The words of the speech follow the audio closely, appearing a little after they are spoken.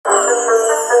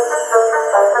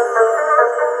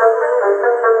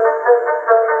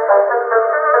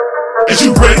Is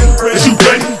you ready? Is you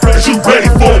ready? Is you ready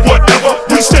for whatever?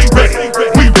 We stay ready.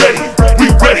 We ready.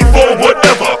 We ready for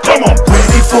whatever. Come on.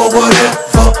 Ready for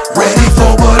whatever. Ready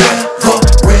for whatever.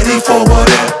 Ready for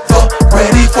whatever.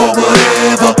 Ready for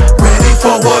whatever. Ready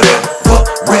for whatever.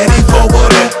 Ready for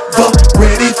whatever.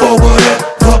 Ready for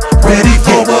whatever. Ready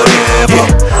for whatever.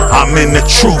 I'm in the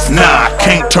truth now, I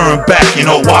can't turn back, you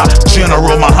know why?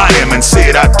 General Muhammad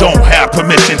said I don't have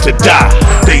permission to die.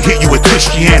 They hit you with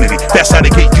Christianity, that's how they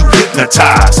get you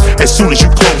hypnotized. As soon as you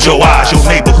close your eyes, your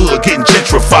neighborhood getting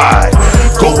gentrified.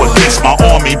 Go against my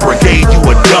army brigade, you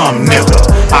a dumb nigga.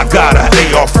 I got a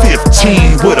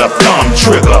AR-15 with a thumb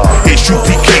trigger. It's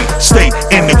UPK, stay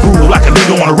in the groove like a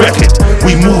nigga on a record.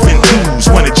 We moving twos,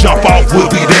 when it jump off,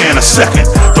 we'll be there in a second.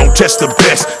 Don't test the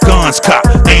best, guns cop,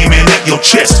 aiming at your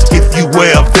chest. If you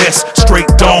wear a vest, straight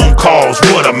dome calls,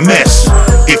 what a mess.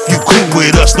 If you cool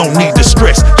with us, no need to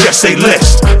stress, just say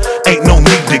less. Ain't no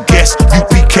need to guess,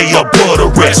 UPK above the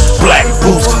rest. Black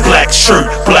boots, black shirt,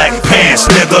 black pants,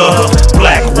 nigga.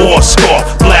 Black war scarf,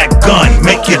 black gun,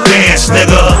 make you dance,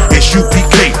 nigga. It's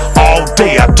UPK all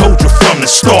day, I told you from the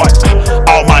start.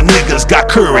 All my niggas got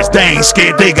courage, they ain't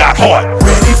scared, they got heart.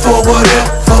 Ready for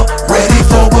whatever. Ready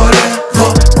for whatever.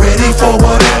 Ready for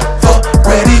whatever.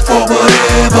 Ready for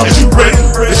whatever. Is you ready?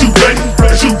 Is you ready?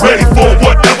 Is you ready for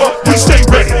whatever? We stay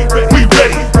ready. We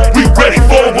ready. We ready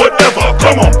for whatever.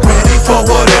 Come on. Ready for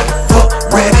whatever.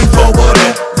 Ready for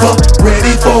whatever.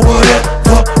 Ready for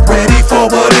whatever. Ready for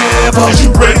whatever. Is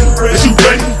you ready? Is you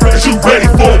ready? Is you ready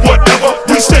for whatever?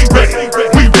 We stay ready.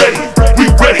 We ready. We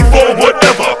ready for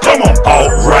whatever. Come on.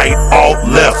 Alt-right,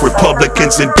 alt-left,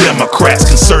 Republicans and Democrats,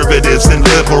 conservatives and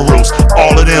liberals,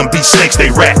 all of them be snakes, they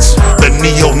rats. The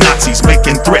neo-Nazis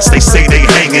making threats, they say they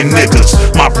hanging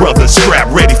niggas. My brothers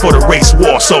strapped, ready for the race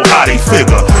war, so how they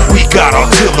figure? We got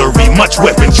artillery, much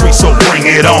weaponry, so bring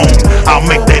it on. I'll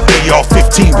make that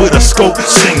AR-15 with a scope,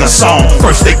 sing a song.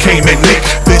 First they came in Nick,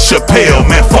 then Chappelle,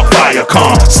 man fuck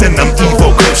Viacom. Send them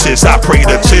evil curses, I pray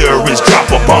the terrorists drop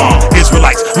a bomb.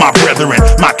 Israelites, my brethren,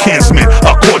 my kinsmen,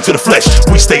 according to the flesh,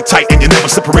 we stay tight and you never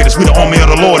separate us. We the army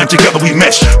of the Lord and together we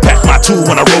mesh. Pack my tool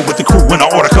when I roll with the crew. When the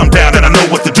order come down and I know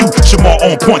what to do. Shamar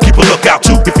on point, keep a lookout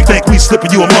too. If you think we slipping,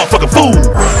 you a motherfucking fool.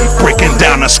 Breaking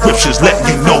down the scriptures, letting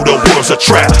you know the world's a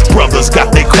trap. Brothers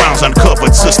got their crowns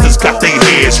uncovered, sisters got their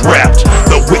heads wrapped.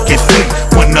 The wicked fleet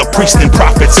when the priests and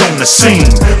prophets on the scene.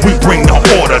 We bring the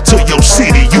order to your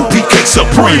city, UPK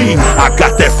supreme. I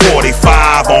got that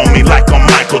 45 on me like I'm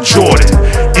Michael Jordan.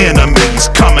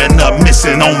 Enemies coming up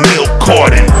missing on milk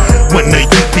carton. When the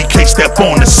UPK step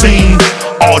on the scene,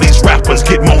 all these rappers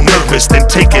get more nervous than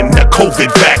taking the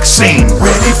COVID vaccine.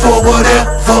 Ready for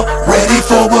whatever. Ready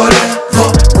for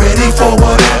whatever. Ready for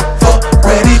whatever.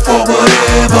 Ready for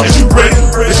whatever. Is you ready?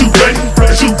 Is you ready?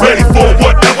 Is you ready for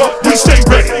whatever? We stay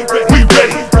ready. We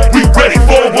ready. We ready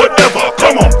for whatever.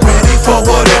 Come on. Ready for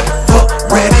whatever.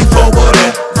 Ready for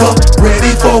whatever.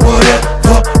 Ready for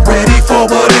whatever. Ready for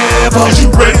whatever. Is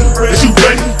you ready? Is you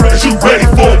ready? Is you ready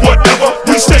for whatever?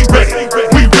 We stay ready.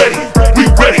 We ready. We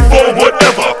ready for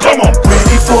whatever. Come on.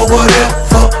 Ready for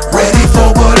whatever. Ready for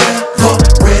whatever.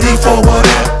 Ready for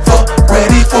whatever.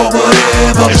 Ready for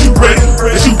whatever. Is you ready?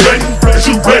 Is you ready? Is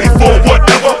you ready for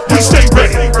whatever? We stay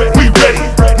ready. We ready.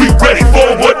 We ready for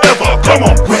whatever. Come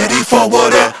on. Ready for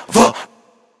whatever.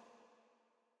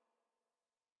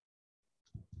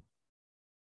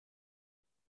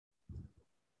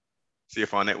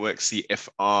 CFR Network,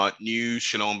 CFR News,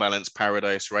 Shalom, Balance,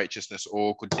 Paradise, Righteousness,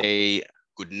 all. Good day,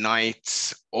 good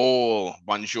night, all.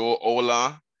 Bonjour,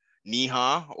 hola,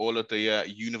 niha, all of the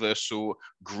universal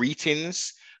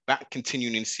greetings. Back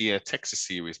continuing in the Texas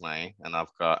series, man. And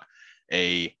I've got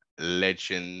a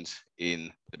legend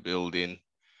in the building,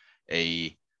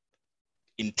 a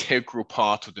integral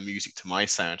part of the music to my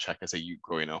soundtrack as a youth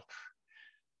growing up.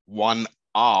 One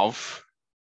half,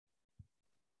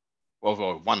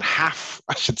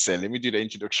 I should say, let me do the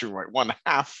introduction right. One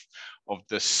half of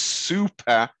the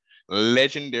super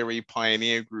legendary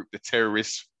pioneer group, the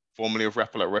Terrorists, formerly of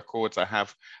Rapalot Records. I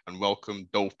have and welcome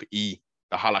Dope E,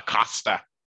 the Holocauster.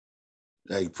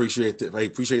 Hey, appreciate that. Hey,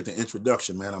 appreciate the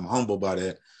introduction, man. I'm humbled by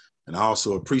that. And I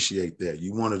also appreciate that.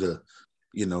 You one of the,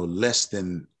 less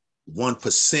than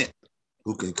 1%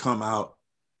 who can come out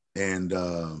and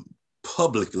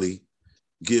publicly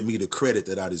give me the credit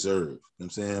that I deserve. You know what I'm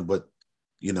saying? But,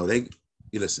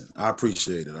 listen, I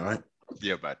appreciate it, all right?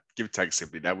 Yeah, but give thanks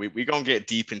simply that we're going to get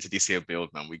deep into this here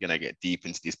build, man. We're going to get deep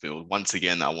into this build. Once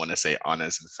again, I want to say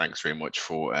honors and thanks very much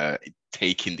for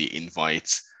taking the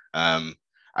invite.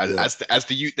 As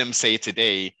the youth them say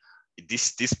today,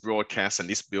 this broadcast and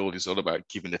this build is all about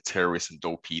giving the Terrorists and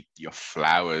Dope E your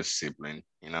flowers, sibling.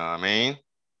 You know what I mean?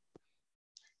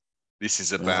 This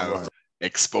is Man, about right.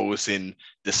 exposing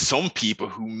the some people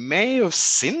who may have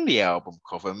seen the album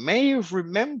cover, may have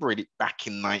remembered it back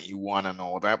in 91 and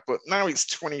all that, but now it's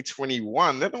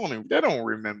 2021. They don't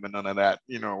remember none of that,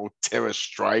 terror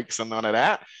strikes and none of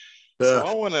that. So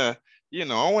I want to,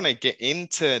 I want to get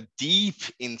deep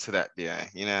into that there.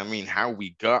 I mean? How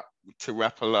we got to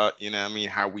Rap a Lot, I mean?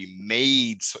 How we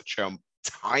made such a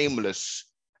timeless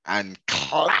and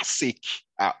classic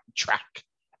track,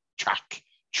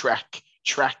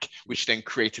 which then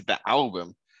created that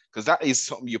album. Because that is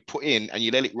something you put in and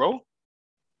you let it roll.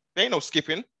 There ain't no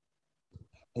skipping.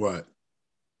 Right.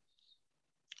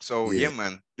 So yeah,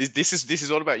 man. This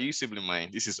is all about you, sibling man.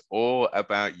 This is all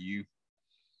about you.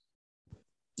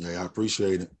 Yeah, I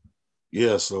appreciate it.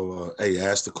 Yeah, so hey,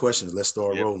 ask the questions. Let's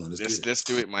start rolling. Let's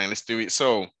do it, man. Let's do it.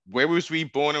 So, where was we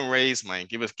born and raised, man?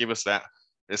 Give us that.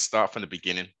 Let's start from the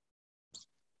beginning.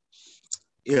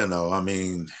 I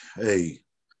mean, hey,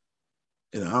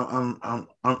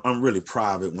 I'm really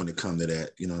private when it comes to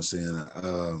that. You know what I'm saying?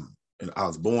 And I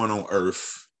was born on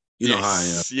Earth. You know how I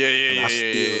am.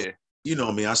 Yeah. You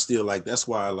know me. I still like. That's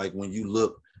why, like, when you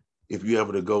look, if you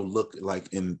ever to go look,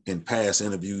 like in past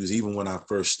interviews, even when I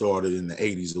first started in the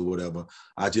 '80s or whatever,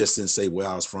 I just didn't say where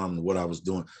I was from and what I was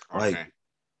doing. Okay.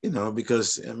 Like,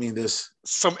 because I mean, there's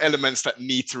some elements that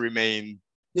need to remain.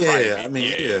 Yeah, private. I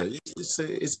mean,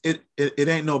 it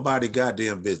ain't nobody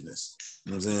goddamn business.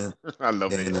 You know what I'm saying? I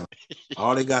love it.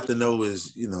 All they got to know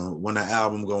is, when the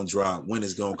album gonna drop, when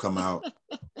it's gonna come out.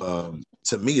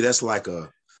 To me, that's like a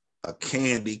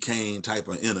candy cane type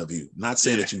of interview. Not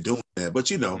saying that you're doing that,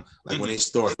 but like when they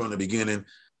start from the beginning,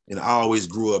 and I always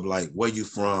grew up like, where you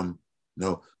from?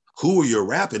 Who are your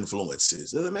rap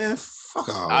influences? Man, fuck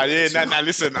all.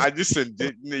 Listen.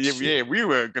 Yeah, we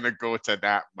were gonna go to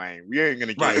that, man. We ain't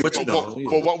gonna get into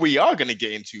but what we are gonna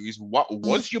get into is what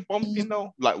was your bumping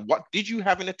though? Like, what did you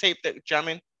have in the tape deck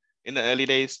jamming in the early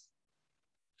days?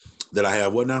 Did I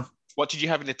have what now? What did you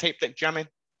have in the tape deck jamming?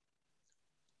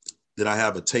 Did I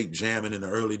have a tape jamming in the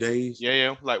early days?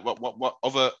 Yeah. Like what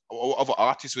other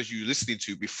artists was you listening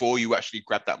to before you actually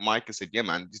grabbed that mic and said, yeah,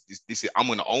 man, this is, I'm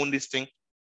gonna own this thing?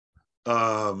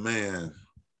 Man,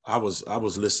 I was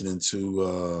listening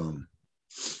to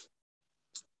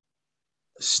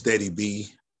Steady B.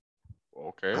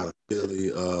 Okay.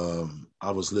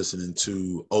 I was listening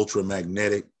to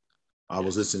Ultramagnetic. I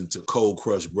was listening to Cold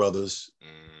Crush Brothers.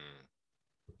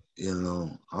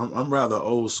 I'm rather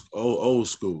old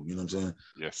school. You know what I'm saying?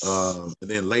 Yes. And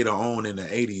then later on in the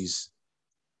 '80s,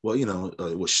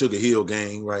 with Sugar Hill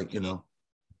Gang, right?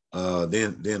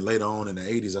 Then later on in the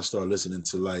 '80s, I started listening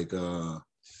to like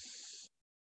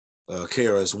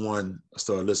KRS-One. I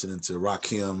started listening to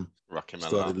Rakim.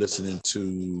 Started listening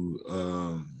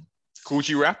to Kool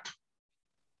G Rap.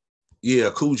 Yeah,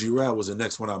 Kool G Rap was the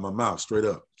next one out of my mouth, straight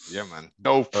up. Yeah, man.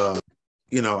 Dope. I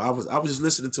was just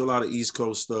listening to a lot of East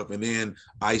Coast stuff, and then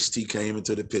Ice-T came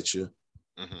into the picture.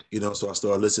 So I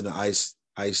started listening to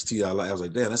Ice-T. I was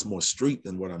like, damn, that's more street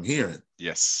than what I'm hearing.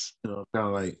 Yes. Kind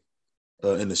of like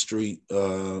in the street.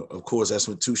 Of course, that's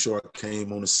when Too Short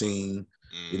came on the scene.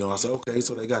 I said, okay,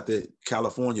 so they got that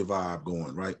California vibe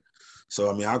going, right?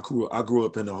 So I mean, I grew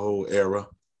up in the whole era.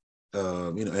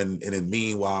 And then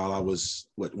meanwhile, I was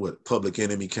what Public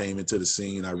Enemy came into the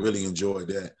scene. I really enjoyed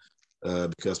that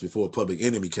because before Public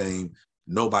Enemy came,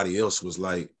 nobody else was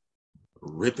like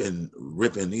ripping,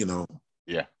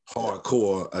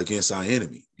 hardcore against our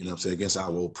enemy. You know what I'm saying? Against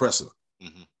our oppressor.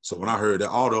 So when I heard that,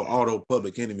 although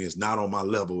Public Enemy is not on my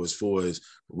level as far as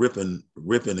ripping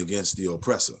against the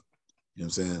oppressor, you know what I'm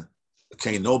saying?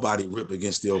 Can't nobody rip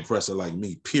against the oppressor like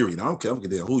me, period. I don't care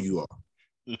who you are.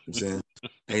 You know what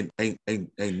I'm saying?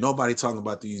 Ain't nobody talking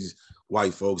about these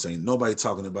white folks. Ain't nobody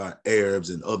talking about Arabs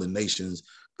and other nations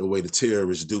the way the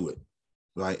terrorists do it.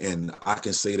 Right. And I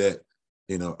can say that,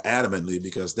 adamantly,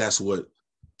 because that's what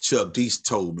Chuck D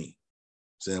told me.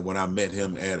 Saying when I met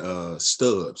him at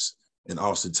Stubbs in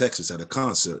Austin, Texas at a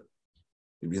concert.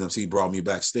 He brought me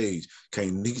backstage.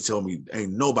 He told me,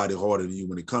 ain't nobody harder than you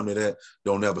when it comes to that.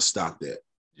 Don't ever stop that.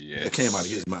 Yes. It came out of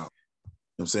his mouth. You know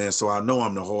what I'm saying? So I know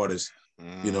I'm the hardest,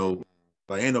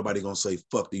 like ain't nobody gonna say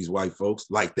fuck these white folks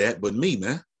like that, but me,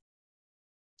 man.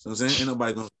 So I'm saying, ain't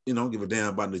nobody gonna, give a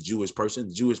damn about the Jewish person.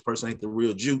 The Jewish person ain't the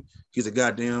real Jew. He's a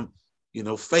goddamn,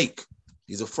 fake.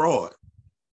 He's a fraud.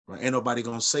 Right? Ain't nobody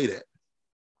gonna say that.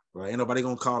 Right? Ain't nobody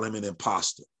gonna call him an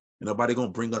imposter. Ain't nobody gonna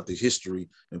bring up the history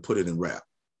and put it in rap.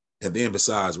 And then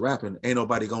besides rapping, ain't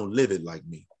nobody gonna live it like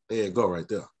me. There you go, right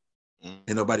there.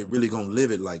 Ain't nobody really gonna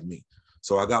live it like me.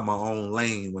 So I got my own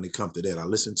lane when it comes to that. I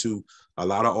listen to a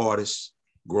lot of artists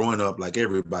growing up like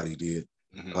everybody did.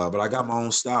 But I got my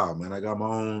own style, man. I got my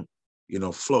own,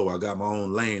 flow. I got my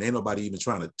own lane. Ain't nobody even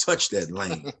trying to touch that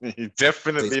lane.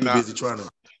 Definitely They're not.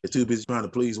 too busy trying to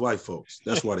please white folks.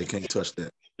 That's why they can't touch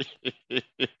that.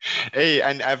 Hey,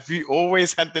 and have you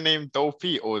always had the name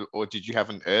Dopey, or did you have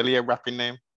an earlier rapping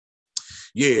name?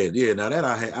 Yeah. Now that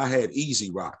I had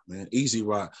Easy Rock, man. Easy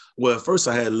Rock. Well, at first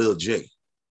I had Lil J. You know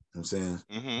what I'm saying?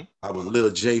 Mm-hmm. I was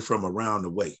Lil J from around the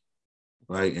way.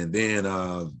 Right. And then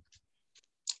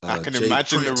I can Jay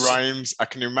imagine Prince. the rhymes. I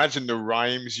can imagine the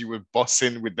rhymes you were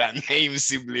bossing with that name,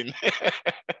 sibling.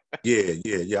 Yeah.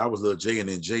 I was Lil J, and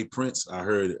then Jay Prince. I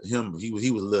heard him. He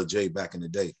was Lil J back in the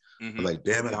day. Mm-hmm. Like,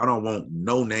 damn it, I don't want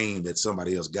no name that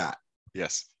somebody else got.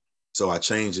 Yes. So I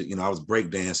changed it. I was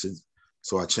breakdancing,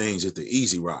 so I changed it to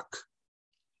Easy Rock.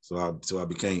 So I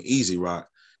became Easy Rock,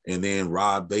 and then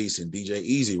Rob Bass and DJ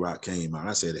Easy Rock came out.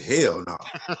 I said, hell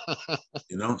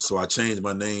no. So I changed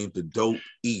my name to Dope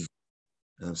E.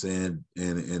 You know what I'm saying?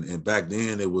 And back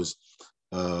then it was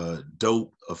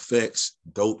Dope Effects,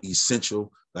 Dope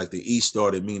Essential. Like the E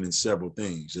started meaning several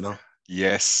things,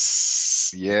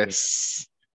 Yes.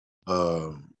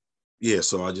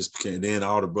 So I just became, then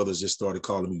all the brothers just started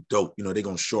calling me Dope. They're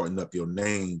gonna shorten up your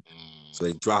name. So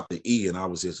they dropped the E and I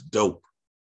was just Dope.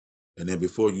 And then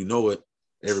before you know it,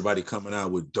 everybody coming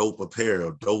out with dope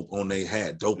apparel, dope on their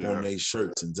hat, dope on their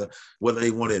shirts. And whether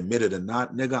they want to admit it or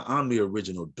not, nigga, I'm the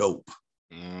original dope.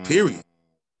 Period.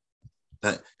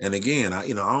 And again, I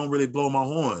don't really blow my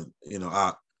horn,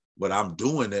 but I'm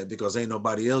doing that because ain't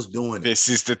nobody else doing it. This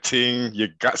is the thing.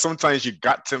 Sometimes you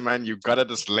got to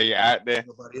just lay it out there.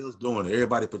 Nobody else doing it.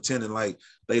 Everybody pretending like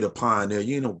they the pioneer.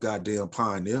 You ain't no goddamn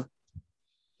pioneer. You know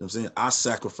what I'm saying? I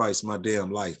sacrificed my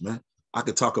damn life, man. I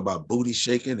could talk about booty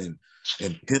shaking and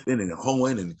pimping and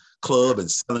hoeing and club and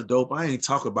selling dope. I ain't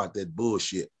talk about that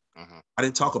bullshit. I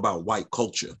didn't talk about white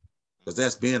culture, because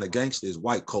that's being a gangster is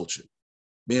white culture.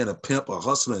 Being a pimp, a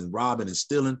hustler, and robbing and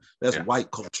stealing, that's white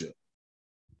culture.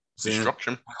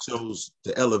 Destruction. I chose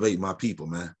to elevate my people,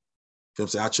 man. You know what I'm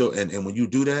saying? I chose, and when you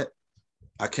do that,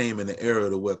 I came in the era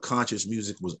to where conscious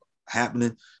music was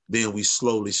happening. Then we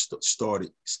slowly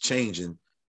started changing.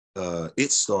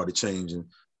 It started changing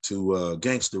to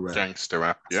gangster rap. Gangster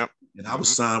rap, yep. And I was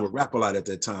signed with Rap-A-Lot at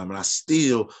that time, and I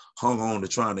still hung on to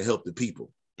trying to help the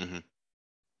people.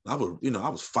 I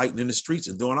was fighting in the streets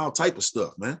and doing all type of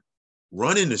stuff, man.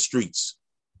 Running the streets.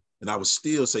 And I would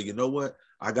still say, you know what?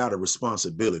 I got a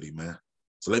responsibility, man.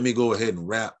 So let me go ahead and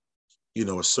rap, let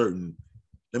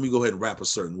me go ahead and rap a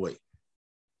certain way,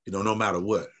 no matter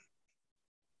what.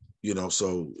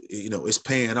 So, it's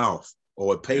paying off,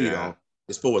 or it paid off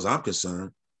as far as I'm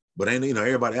concerned. But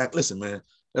everybody listen, man,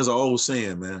 there's an old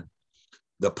saying, man,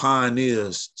 the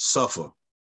pioneers suffer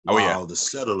while the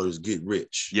settlers get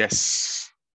rich. Yes.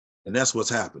 And that's what's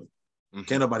happening.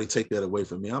 Can't nobody take that away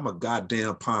from me. I'm a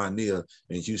goddamn pioneer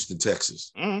in Houston,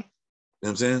 Texas. You know what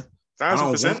I'm saying? 1,000%. I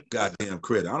don't want goddamn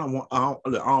credit. I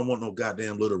don't want no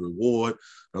goddamn little reward,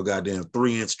 no goddamn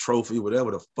 3-inch trophy,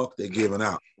 whatever the fuck they're giving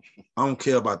out. I don't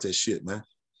care about that shit, man.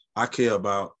 I care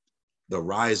about the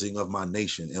rising of my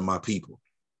nation and my people.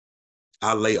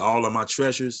 I lay all of my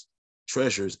treasures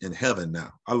in heaven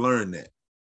now. I learned that.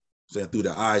 Saying through the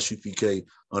ISUPK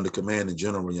under Commanding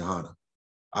General Yohana.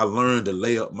 I learned to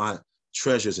lay up my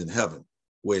treasures in heaven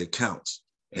where it counts,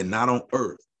 and not on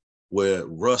earth where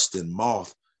rust and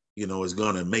moth, is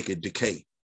gonna make it decay. You know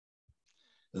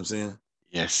what I'm saying?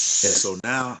 Yes. And so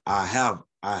now I have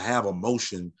a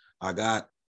motion, I got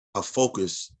a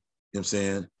focus, you know what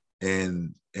I'm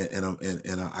saying,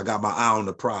 and I got my eye on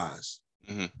the prize.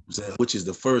 Which is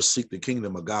the first seek the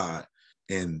kingdom of God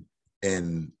and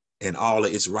all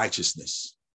of its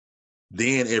righteousness.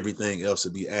 Then everything else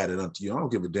will be added unto you. I don't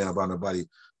give a damn about nobody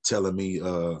telling me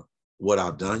what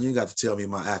I've done. You ain't got to tell me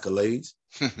my accolades.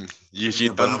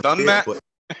 You done that? But,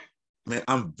 man,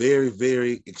 I'm very,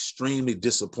 very extremely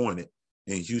disappointed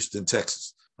in Houston,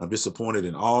 Texas. I'm disappointed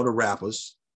in all the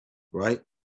rappers, right?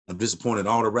 I'm disappointed in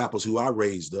all the rappers who I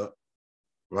raised up,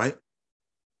 right?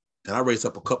 And I raised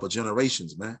up a couple of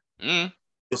generations, man.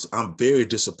 I'm very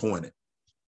disappointed,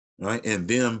 right? And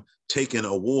them taking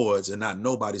awards and not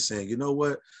nobody saying, you know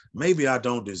what? Maybe I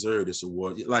don't deserve this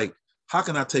award. Like, how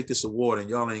can I take this award and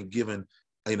y'all ain't giving,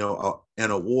 an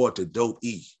award to Dope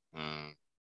E? See what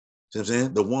I'm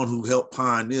saying? The one who helped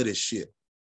pioneer this shit.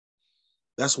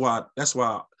 That's why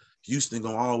Houston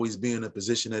gonna always be in the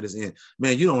position that it's in.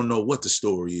 Man, you don't know what the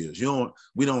story is.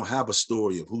 We don't have a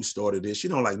story of who started this.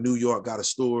 Like New York got a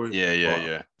story.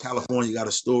 Yeah. California got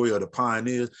a story of the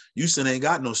pioneers. Houston ain't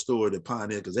got no story of the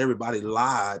pioneers because everybody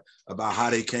lied about how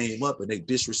they came up and they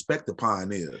disrespect the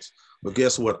pioneers. But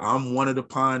guess what? I'm one of the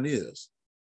pioneers.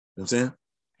 You know what I'm saying?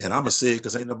 And I'm gonna say it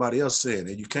because ain't nobody else saying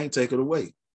it. You can't take it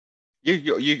away.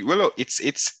 Well, look, it's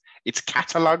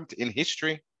cataloged in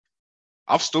history.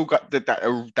 I've still got that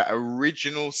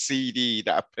original CD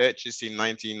that I purchased in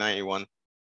 1991.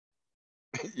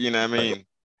 You know what I mean?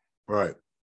 Right.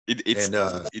 It's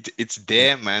And it's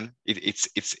there, man.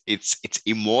 It's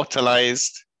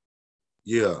immortalized.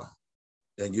 yeah.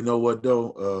 And you know what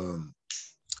though?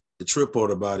 The trip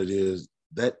part about it is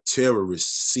that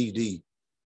Terrorist CD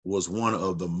was one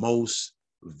of the most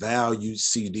valued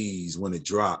CDs when it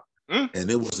dropped.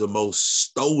 And it was the most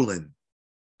stolen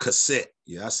cassette.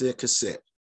 Yeah, I said cassette.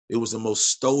 It was the most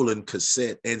stolen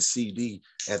cassette and CD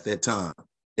at that time.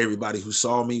 Everybody who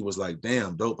saw me was like,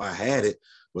 damn, dope, I had it,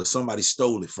 but somebody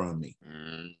stole it from me. You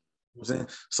know what I'm saying?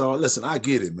 So listen, I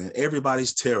get it, man.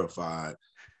 Everybody's terrified,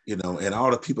 you know, and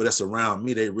all the people that's around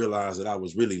me, they realized that I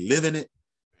was really living it.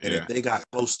 And if they got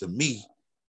close to me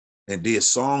and did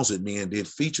songs with me and did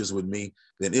features with me,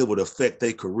 then it would affect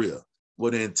their career.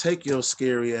 Well, then take your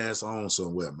scary ass on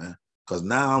somewhere, man. Because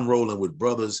now I'm rolling with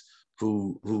brothers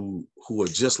who are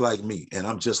just like me, and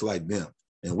I'm just like them.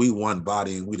 And we one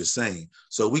body and we the same.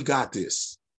 So we got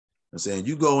this. I'm saying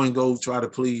you go try to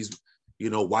please, you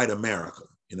know, white America,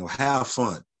 you know, have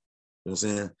fun. You know what I'm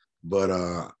saying? But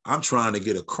I'm trying to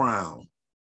get a crown. You know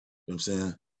what I'm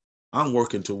saying? I'm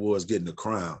working towards getting a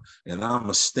crown, and I'm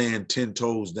gonna stand 10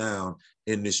 toes down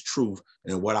in this truth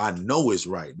and what I know is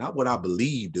right, not what I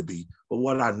believe to be, but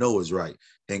what I know is right.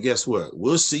 And guess what?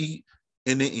 We'll see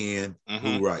in the end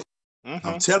who right.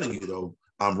 I'm telling you though,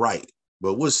 I'm right,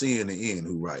 but we'll see in the end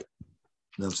who right.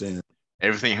 You know what I'm saying?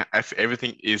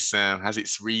 Everything is has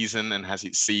its reason and has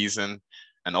its season,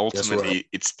 and ultimately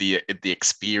it's the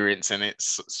experience in it.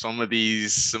 Some of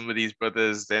these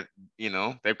brothers that, you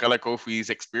know, they've got to go through these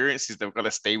experiences. They've got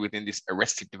to stay within this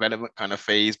arrested development kind of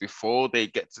phase before they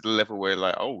get to the level where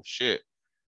like, oh shit,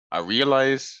 I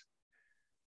realize.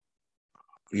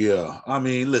 Yeah, I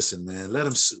mean, listen, man, let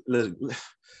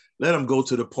them go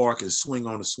to the park and swing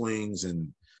on the swings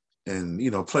and you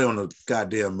know, play on the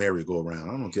goddamn merry-go-round.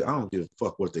 I don't care. I don't give a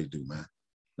fuck what they do, man. You know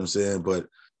what I'm saying? But,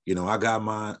 you know, I got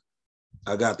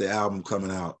the album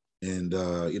coming out, and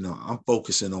you know, I'm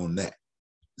focusing on that.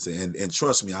 And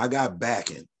trust me, I got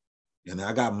backing, and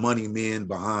I got money men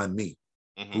behind me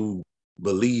who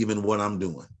believe in what I'm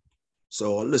doing.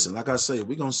 So listen, like I say,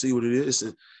 we're gonna see what it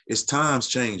is. It's times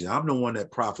changing. I'm the one that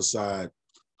prophesied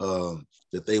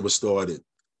that they were started,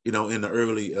 you know, in the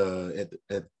early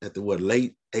at the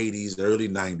late 80s, early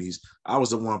 90s. I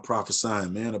was the one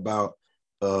prophesying, man, about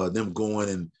them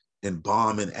going and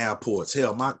bombing airports.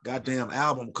 Hell, my goddamn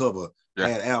album cover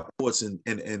had airports and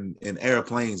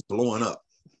airplanes blowing up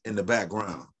in the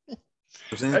background. You know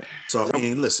what I'm saying? So I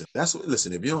mean, listen,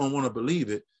 if you don't want to believe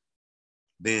it,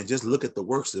 then just look at the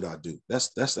works that I do.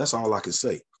 That's all I can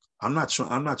say. I'm not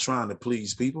trying to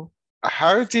please people.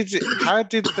 How did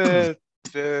the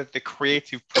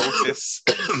creative process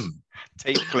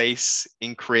take place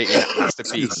in creating that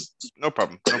masterpiece? No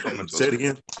problem at all. Say it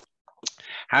again.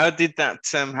 How did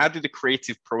the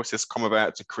creative process come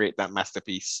about to create that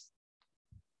masterpiece?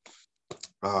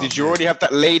 Did you already have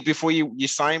that laid before you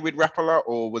signed with Rap-A-Lot,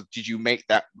 or did you make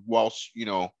that whilst, you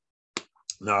know?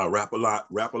 No,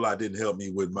 Rap-A-Lot didn't help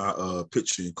me with my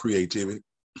picture and creativity.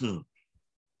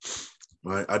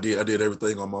 Right, I did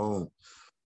everything on my own.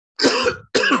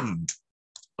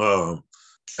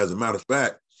 As a matter of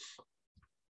fact,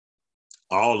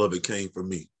 all of it came from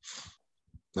me.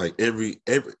 Like every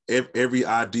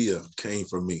idea came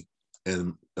from me,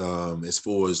 and as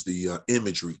far as the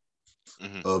imagery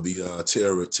of the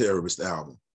terrorist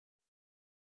album,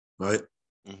 right?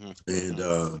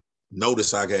 And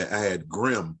notice I had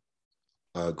Grim.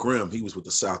 Grim, he was with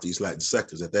the Southeast Latin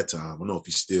Sectors at that time. I don't know if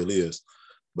he still is,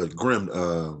 but Grim,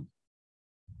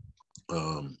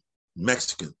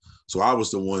 Mexican. So I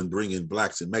was the one bringing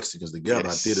blacks and Mexicans together.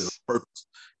 Yes. I did it on purpose.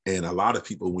 And a lot of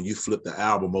people, when you flip the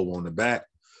album over on the back,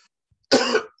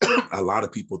 a lot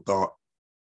of people thought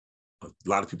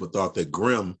that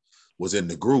Grim was in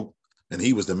the group and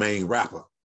he was the main rapper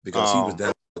because he was down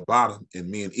at the bottom and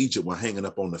me and Egypt were hanging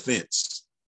up on the fence.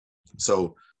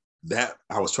 So that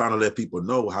I was trying to let people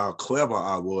know how clever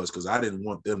I was because I didn't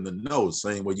want them to know. The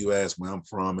same way you asked where I'm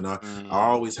from, and I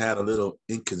always had a little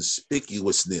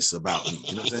inconspicuousness about me.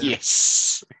 You know what I'm saying?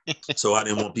 Yes. So I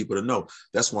didn't want people to know.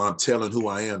 That's why I'm telling who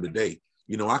I am today.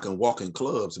 You know, I can walk in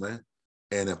clubs, man.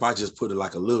 And if I just put it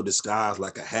like a little disguise,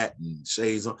 like a hat and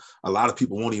shades on, a lot of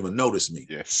people won't even notice me.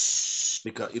 Yes.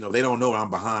 Because, you know, they don't know I'm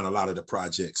behind a lot of the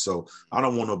projects. So I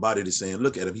don't want nobody to say,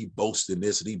 look at him, he boasting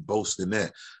this and he boasting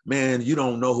that. Man, you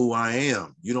don't know who I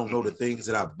am. You don't know the things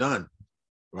that I've done,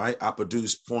 right? I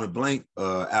produced Point Blank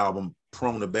album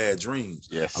prone to bad dreams.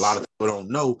 Yes. A lot of people don't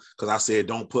know because I said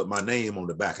don't put my name on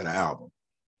the back of the album.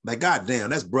 Like,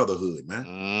 goddamn, that's brotherhood,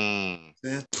 man.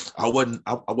 I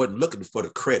wasn't looking for the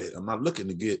credit. I'm not looking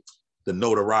to get the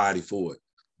notoriety for it.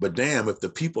 But damn, if the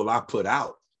people I put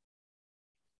out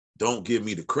don't give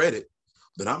me the credit,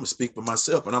 then I'm gonna speak for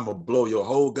myself and I'm gonna blow your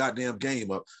whole goddamn game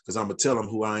up because I'm gonna tell them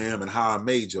who I am and how I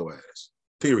made your ass.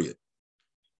 Period.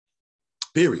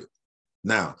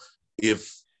 Now,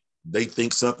 if they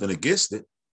think something against it,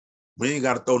 we ain't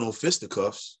got to throw no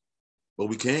fisticuffs, but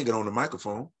we can get on the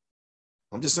microphone.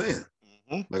 I'm just saying,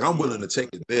 like, I'm willing to take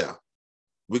it there.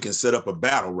 We can set up a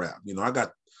battle rap. You know,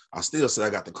 I still say I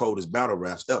got the coldest battle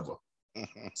raps ever.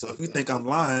 So if you think I'm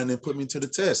lying, then put me to the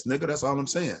test, nigga. That's all I'm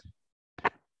saying.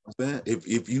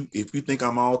 If you think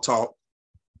I'm all talk,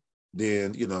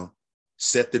 then, you know,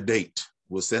 set the date.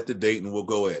 We'll set the date and we'll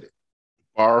go at it.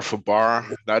 Bar for bar,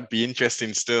 that'd be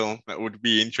interesting. Still, that would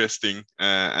be interesting.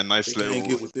 A nice little. They can't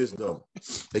get with this though.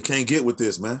 They can't get with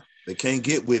this, man. They can't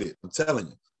get with it. I'm telling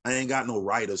you, I ain't got no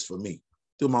writers for me.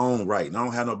 Do my own writing. I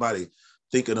don't have nobody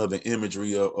thinking of the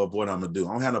imagery of what I'm gonna do.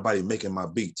 I don't have nobody making my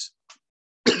beats.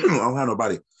 I don't have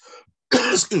nobody.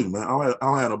 Excuse me, man. I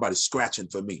don't have nobody scratching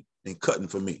for me and cutting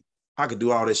for me. I can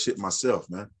do all that shit myself,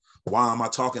 man. Why am I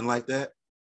talking like that?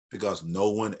 Because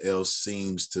no one else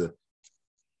seems to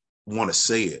want to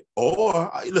say it.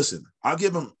 Or listen, I'll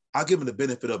give them the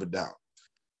benefit of a doubt.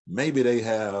 Maybe they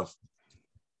have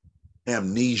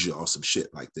amnesia or some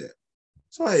shit like that.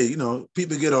 So hey, you know,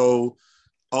 people get old,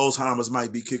 Alzheimer's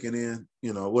might be kicking in,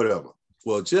 you know, whatever.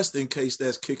 Well, just in case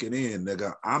that's kicking in,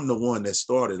 nigga, I'm the one that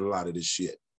started a lot of this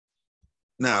shit.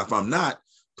 Now, if I'm not,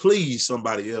 please,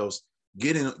 somebody else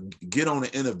get on an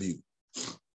interview.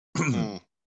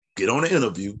 Get on an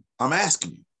interview. I'm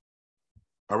asking you.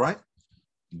 All right?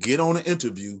 Get on an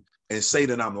interview and say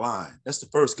that I'm lying. That's the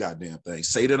first goddamn thing.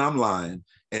 Say that I'm lying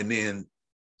and then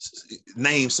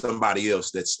name somebody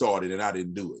else that started and I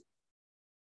didn't do it.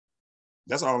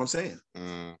 That's all I'm saying.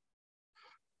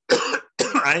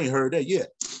 I ain't heard that yet.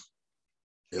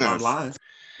 If I'm lying,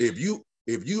 if you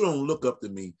don't look up to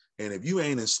me and if you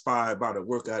ain't inspired by the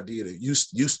work I did at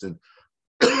Houston,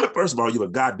 first of all, you a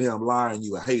goddamn liar and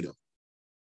you a hater.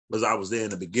 Because I was there in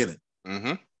the beginning.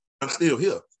 I'm still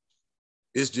here.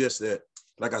 It's just that,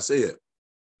 like I said,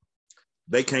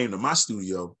 they came to my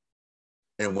studio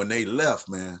and when they left,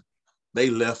 man, they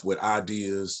left with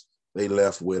ideas. They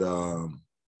left with,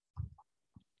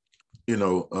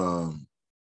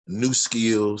 new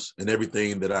skills and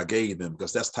everything that I gave them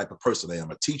because that's the type of person I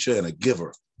am, a teacher and a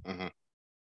giver. And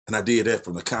I did that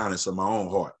from the kindness of my own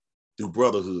heart through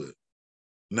brotherhood.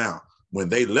 Now, when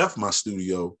they left my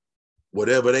studio,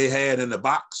 whatever they had in the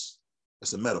box,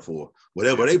 that's a metaphor.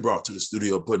 Whatever they brought to the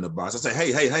studio, put in the box. I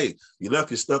say, hey, you left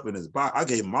your stuff in this box. I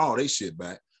gave them all their shit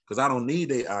back because I don't need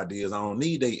their ideas. I don't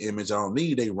need their image. I don't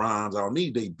need their rhymes. I don't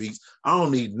need their beats. I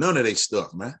don't need none of their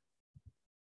stuff, man.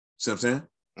 See what I'm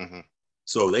saying?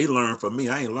 So they learned from me.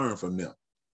 I ain't learned from them.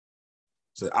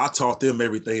 So I taught them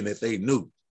everything that they knew.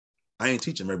 I ain't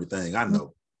teach them everything I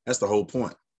know. That's the whole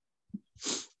point.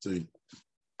 See,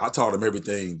 I taught them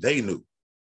everything they knew.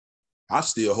 I'm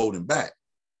still holding back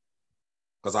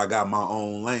because I got my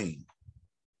own lane.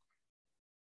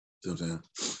 See what I'm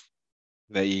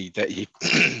saying? That you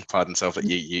pardon self, that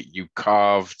you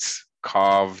carved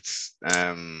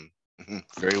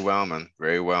very well, man.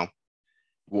 Very well.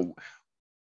 Well,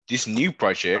 this new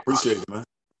project. Appreciate it, man.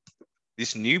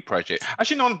 This new project.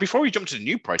 Actually, no, before we jump to the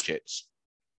new projects,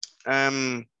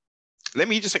 let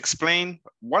me just explain.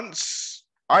 Because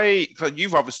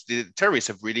you've obviously, the Terrorists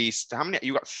have released, how many,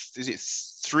 you got, is it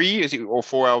 3 or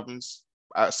 4 albums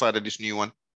outside of this new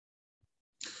one?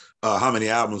 How many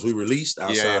albums we released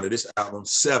outside of this album?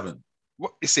 7.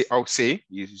 What is it? Oh, see?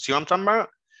 You see what I'm talking about?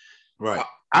 Right.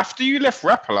 After you left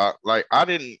Rap-A-Lot, like I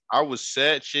was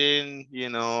searching, you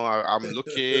know, I'm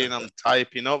looking, I'm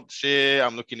typing up shit,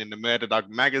 I'm looking in the Murder Dog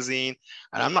magazine,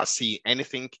 and I'm not seeing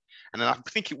anything. And then I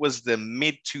think it was the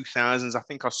mid 2000s. I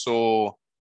think I saw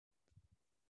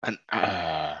an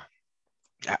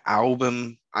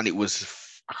album, and it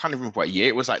was, I can't even remember what year,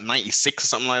 it was like 96 or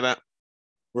something like that.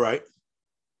 Right.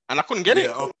 And I couldn't get it.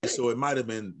 Okay, so it might have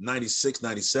been 96,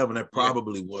 97. That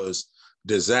probably was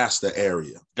Disaster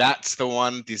Area. That's the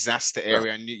one, Disaster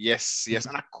Area. Right. Yes.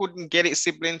 And I couldn't get it,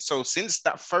 sibling. So since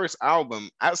that first album,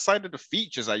 outside of the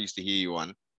features I used to hear you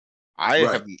on,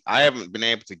 I haven't been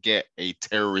able to get a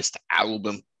Terrorist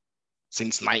album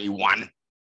since 91.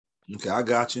 Okay, I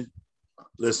got you.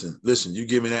 Listen, you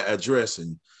give me that address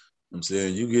and I'm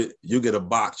saying you get a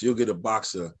box, you'll get a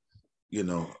box of, you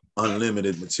know,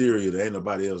 unlimited material that ain't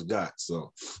nobody else got.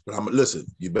 So, but I'm listen.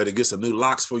 You better get some new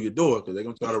locks for your door because they're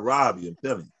gonna try to rob you. I'm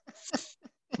telling you,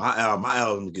 my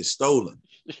album gets stolen.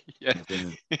 Yeah,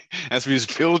 Okay. as we was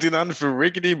building on for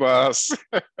Riggedy Boss.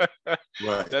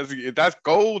 Right. That's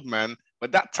gold, man.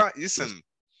 But that time, listen,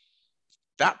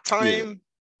 that time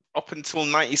up until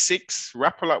 '96,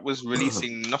 Rap-A-Lot was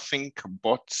releasing nothing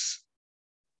but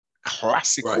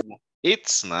classical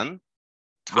hits, man.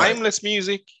 Timeless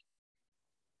music.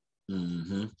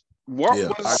 Mm-hmm. What I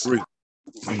was, agree.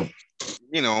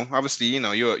 you know, obviously, you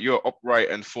know, you're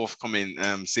upright and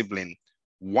forthcoming sibling.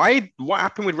 What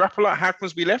happened with Rap-A-Lot? How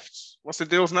comes we left? What's the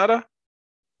deal's nada?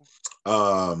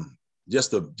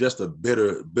 Just a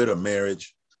bitter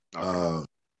marriage. Okay.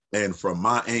 And from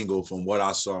my angle, from what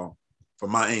I saw,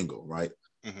 right?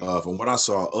 Mm-hmm. From what I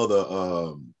saw,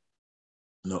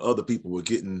 other people were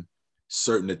getting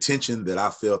certain attention that I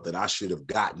felt that I should have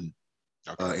gotten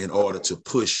in order to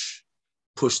push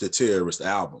the Terrorist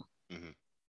album. Mm-hmm.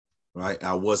 Right.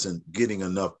 I wasn't getting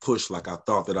enough push like I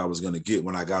thought that I was going to get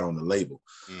when I got on the label.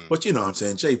 But you know what I'm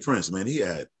saying? J. Prince, man, he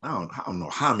had, I don't know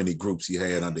how many groups he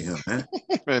had under him, man.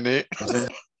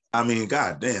 I mean,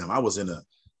 goddamn,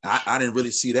 I didn't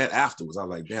really see that afterwards. I was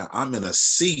like, damn, I'm in a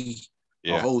sea,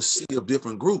 a whole sea of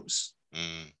different groups.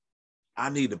 I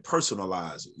need to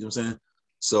personalize it. You know what I'm saying?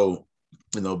 So,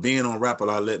 you know, being on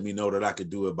Rap-A-Lot let me know that I could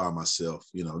do it by myself.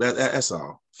 You know, that's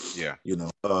all. Yeah. You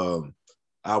know,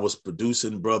 I was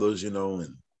producing brothers, you know,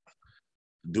 and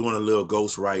doing a little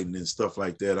ghost writing and stuff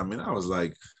like that. I mean, I was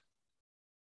like,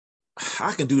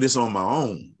 I can do this on my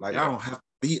own. Like, I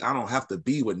don't have to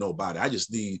be with nobody. I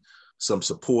just need some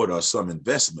support or some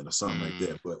investment or something like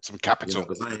that. But some capital,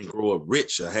 because I ain't grow up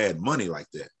rich or had money like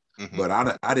that. But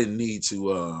I didn't need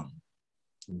to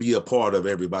be a part of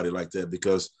everybody like that,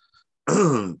 because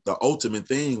the ultimate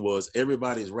thing was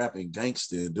everybody's rapping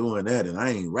gangster and doing that, and I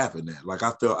ain't rapping that. Like,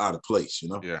 I felt out of place, you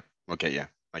know? Yeah. Okay, yeah.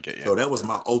 I get you. So that was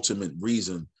my ultimate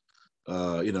reason,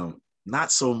 you know,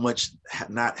 not so much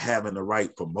not having the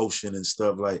right promotion and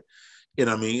stuff, like, you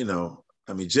know,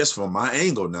 just from my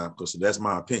angle now, because that's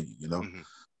my opinion, you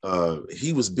know.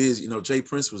 He was busy, you know, J.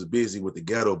 Prince was busy with the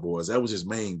Ghetto Boys. That was his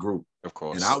main group. Of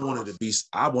course. And I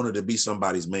wanted to be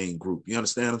somebody's main group. You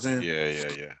understand what I'm saying?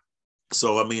 Yeah.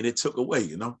 So, I mean, it took away,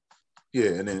 you know?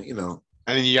 Yeah, and then, you know.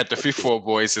 And then you had the Fifth Floor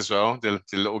Boys as well, the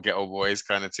little Ghetto Boys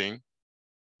kind of thing.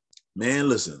 Man,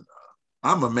 listen,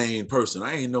 I'm a main person.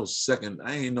 I ain't no second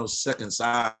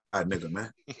side nigga,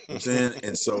 man. You know what I'm saying?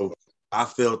 And so I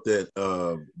felt that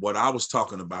what I was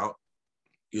talking about,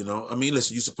 you know, I mean,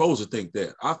 listen, you're supposed to think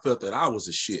that. I felt that I was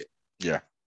a shit. Yeah.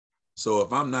 So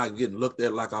if I'm not getting looked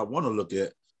at like I want to look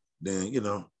at, then, you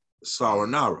know,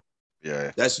 sayonara.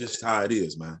 Yeah. That's just how it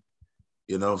is, man.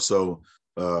 You know, so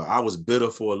I was bitter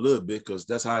for a little bit because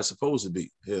that's how it's supposed to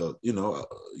be. Hell, you know,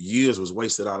 years was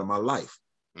wasted out of my life.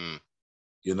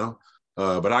 You know,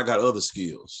 but I got other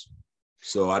skills,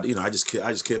 so I just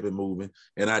kept it moving,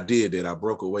 and I did that. I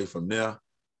broke away from there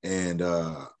and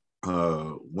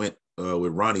went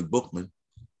with Ronnie Bookman,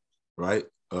 right?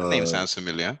 That name sounds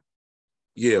familiar.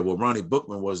 Yeah, well, Ronnie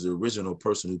Bookman was the original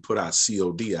person who put out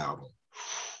COD album,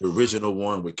 the original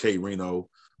one with K Reno,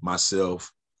 myself,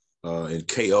 and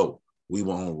KO. We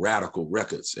were on Radical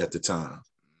Records at the time.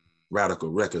 Radical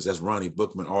Records. That's Ronnie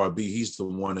Bookman, RB. He's the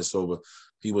one that's over.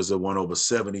 He was the one over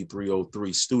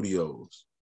 7303 Studios,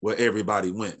 where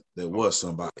everybody went. There was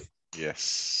somebody.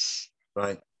 Yes.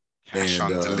 Right. Cash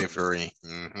and, on delivery.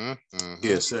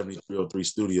 Yeah, 7303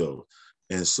 Studios.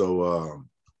 And so,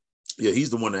 yeah,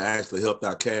 he's the one that actually helped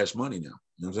out Cash Money now.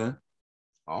 You know what I'm saying?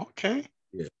 Okay.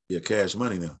 Yeah, Cash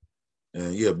Money now.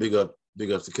 And yeah, big up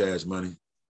to Cash Money. You know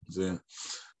what I'm saying?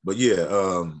 But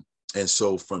yeah, and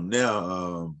so from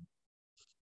there,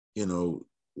 you know,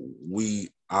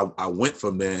 I went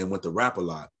from there and went to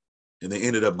Rap-A-Lot, and they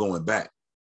ended up going back.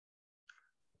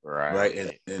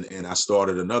 Right. And I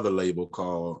started another label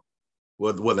called,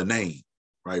 the name,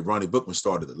 right? Ronnie Bookman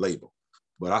started the label,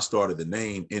 but I started the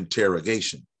name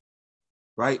Interrogation.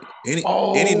 Right? Any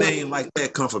name like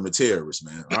that come from a terrorist,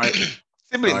 man. Right?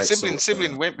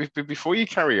 Sibling. Wait, before you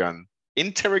carry on,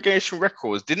 Interrogation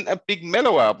Records, didn't a Big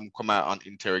Mellow album come out on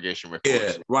Interrogation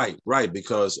Records? Yeah, right.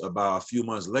 Because about a few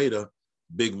months later,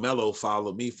 Big Mellow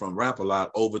followed me from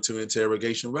Rap-A-Lot over to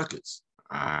Interrogation Records.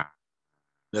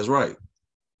 That's right.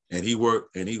 And he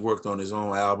worked on his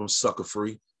own album, Sucker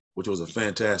Free, which was a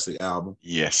fantastic album.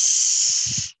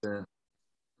 Yes.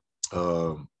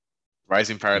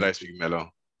 Rising Paradise, Big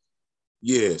Mellow.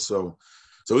 Yeah, so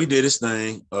he did his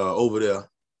thing over there. You know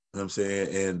what I'm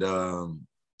saying? And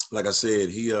like I said,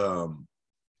 he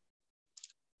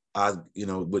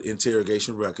with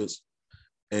Interrogation Records,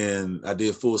 and I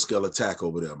did Full Scale Attack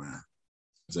over there, man. I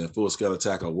was in Full Scale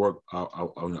Attack. I worked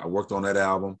on that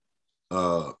album.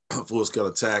 Full Scale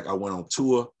Attack. I went on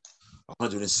tour,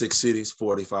 106 cities,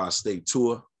 45 state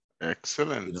tour.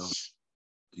 Excellent. You know,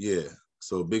 yeah.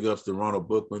 So big ups to Ronald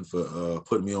Bookman for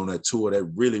putting me on that tour. That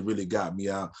really, really got me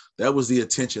out. That was the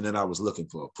attention that I was looking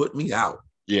for. Put me out.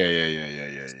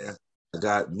 Yeah. I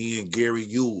got me and Gary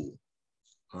Yule.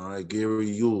 All right, Gary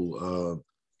Yule.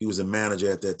 He was a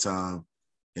manager at that time,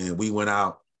 and we went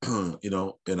out, you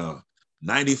know, in a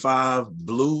 95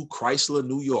 blue Chrysler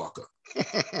New Yorker.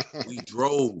 We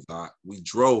drove from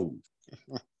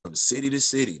city to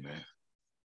city, man.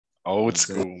 Old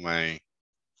school, man.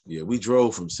 Yeah, we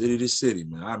drove from city to city,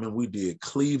 man. I mean, we did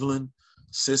Cleveland,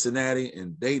 Cincinnati,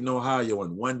 and Dayton, Ohio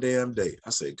in one damn day.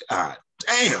 I said, God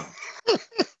damn.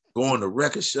 Going to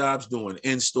record shops, doing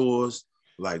in-stores.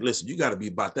 Like, listen, you got to be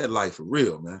about that life for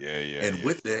real, man. And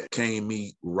with that came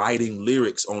me writing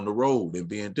lyrics on the road and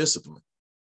being disciplined.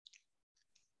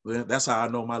 Well, that's how I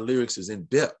know my lyrics is in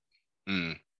depth. You know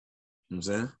what I'm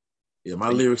saying? Yeah, my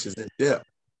lyrics is in depth.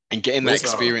 And getting that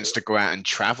experience to go out and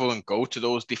travel and go to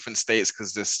those different states,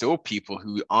 because there's still people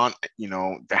who aren't, you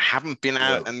know, they haven't been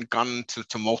out and gone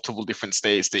to multiple different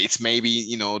states. It's maybe,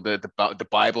 you know, the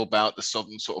Bible Belt, the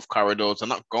southern sort of corridors. They're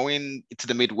not going to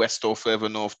the Midwest or further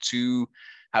north to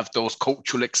have those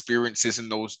cultural experiences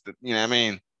and those, you know what I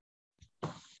mean?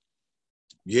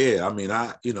 Yeah, I mean,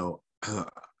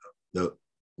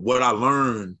 what I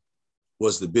learned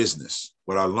was the business.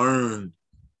 What I learned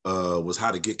was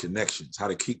how to get connections, how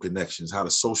to keep connections, how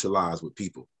to socialize with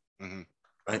people,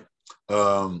 right?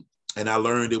 And I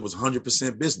learned it was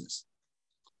 100% business.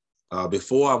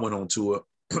 Before I went on tour,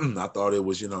 I thought it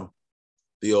was, you know,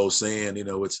 the old saying, you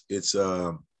know, it's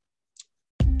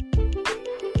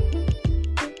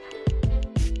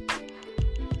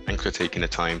Thanks for taking the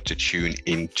time to tune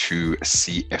into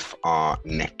CFR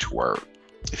Network.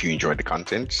 If you enjoyed the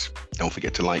content, don't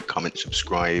forget to like, comment,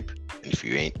 subscribe. And if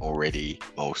you ain't already,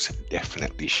 most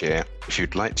definitely share. If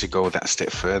you'd like to go that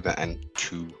step further and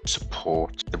to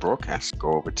support the broadcast,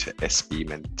 go over to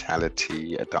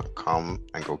sbmentality.com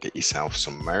and go get yourself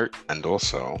some merch. And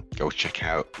also go check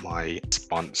out my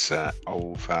sponsor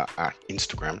over at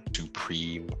Instagram,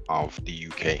 Supreme of the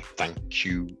UK. Thank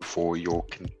you for your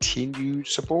continued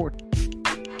support.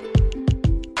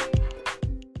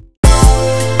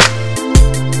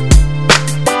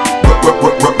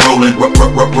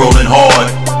 Rolling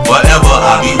hard, forever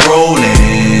I be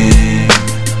rolling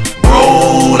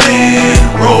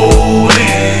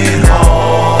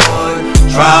hard.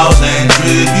 Trials and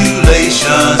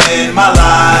tribulations in my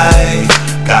life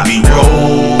got me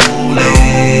rolling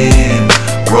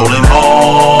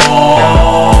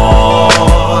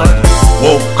hard.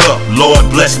 Woke up,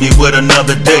 Lord bless me with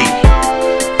another day.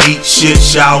 Eat shit,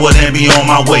 showered, and be on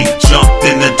my way. Jumped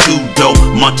in the two-door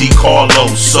Monte Carlo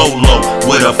solo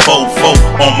with a fofo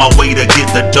on my way to get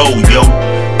the dough, yo.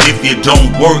 If you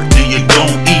don't work, then you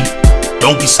don't eat.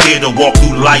 Don't be scared to walk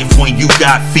through life when you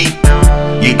got feet.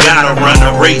 You gotta run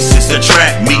a race, it's a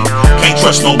track meet. Can't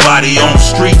trust nobody on the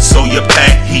street, so you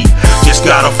pack heat. Just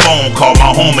got a phone call,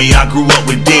 my homie I grew up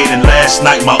with dead. And last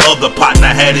night my other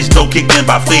partner had his dough kicked in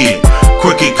by Fed.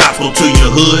 Crooked cops go to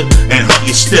your hood and hunt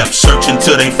your steps, searching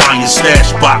till they find your stash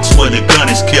box where the gun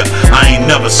is kept. I ain't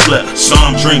never slept,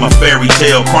 some dream a fairy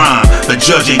tale crime. The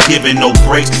judge ain't giving no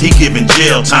breaks, he giving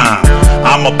jail time.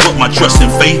 I'ma put my trust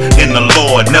and faith in the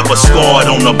Lord. Never scarred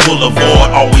on the boulevard,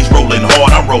 always rolling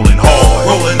hard. I'm rolling hard,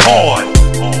 rolling hard.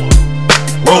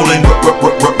 Rolling hard.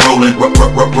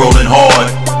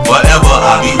 Forever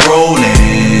I be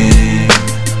rolling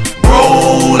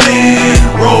hard.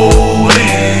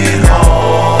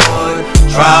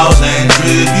 Trials and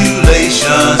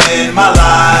tribulations in my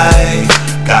life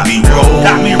got me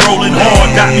rolling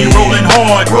hard. Got me rolling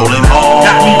hard.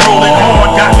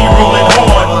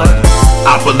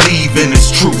 I believe in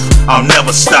this truth, I'll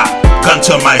never stop. Gun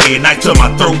to my head, knife to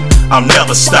my throat, I'll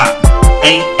never stop.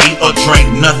 Ain't eat or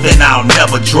drink nothing, I'll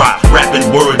never drop.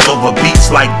 Rapping words over beats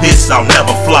like this, I'll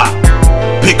never flop.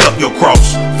 Pick up your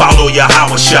cross, follow your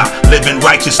house shot. Living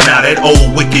righteous now, that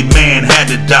old wicked man had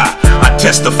to die. I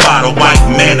testify the white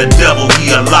man, the devil, he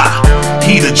a lie.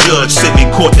 He the judge sitting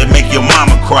in court that make your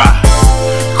mama cry.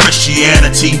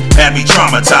 Christianity had me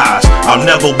traumatized. I'll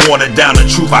never water down the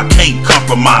truth, I can't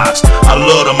compromise. I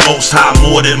love the Most High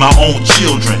more than my own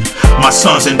children. My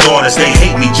sons and daughters, they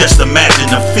hate me, just imagine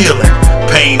the feeling.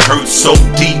 Pain hurts so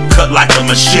deep, cut like a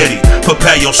machete.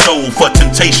 Prepare your soul for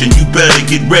temptation, you better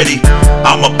get ready.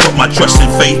 I'ma put my trust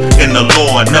and faith in the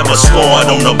Lord. Never scarred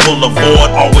on the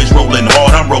boulevard, always rolling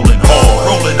hard. I'm rolling hard,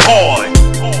 rolling hard.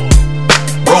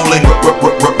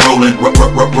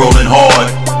 Rolling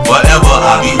hard.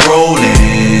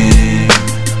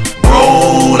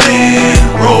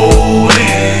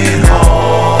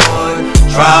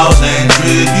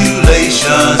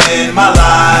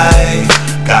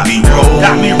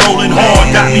 got me rolling hard,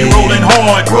 got me rolling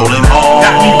hard, rolling hard,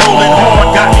 got me rolling hard,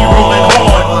 got me rolling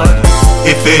hard.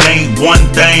 If it ain't one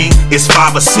thing, it's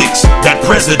 5 or 6. That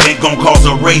president gon' cause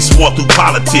a race war through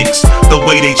politics. The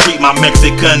way they treat my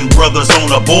Mexican brothers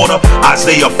on the border.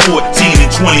 Isaiah 14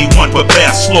 and 21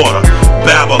 prepare slaughter.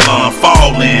 Babylon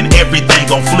falling, everything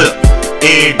gon' flip.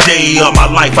 Every day of my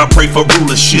life I pray for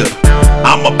rulership.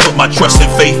 I'ma put my trust and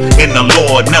faith in the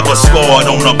Lord. Never scored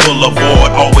on a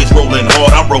boulevard. Always rolling hard,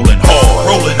 I'm rolling hard.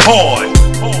 Rolling hard.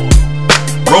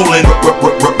 Rolling,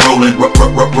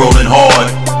 rolling hard.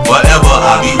 Forever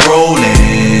I be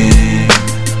rolling,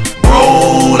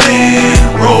 rolling,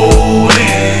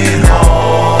 rolling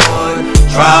hard.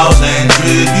 Trials and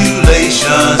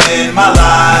tribulations in my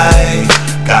life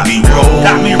got me rolling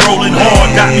Got me rolling hard,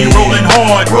 got me rolling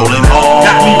hard, rolling hard.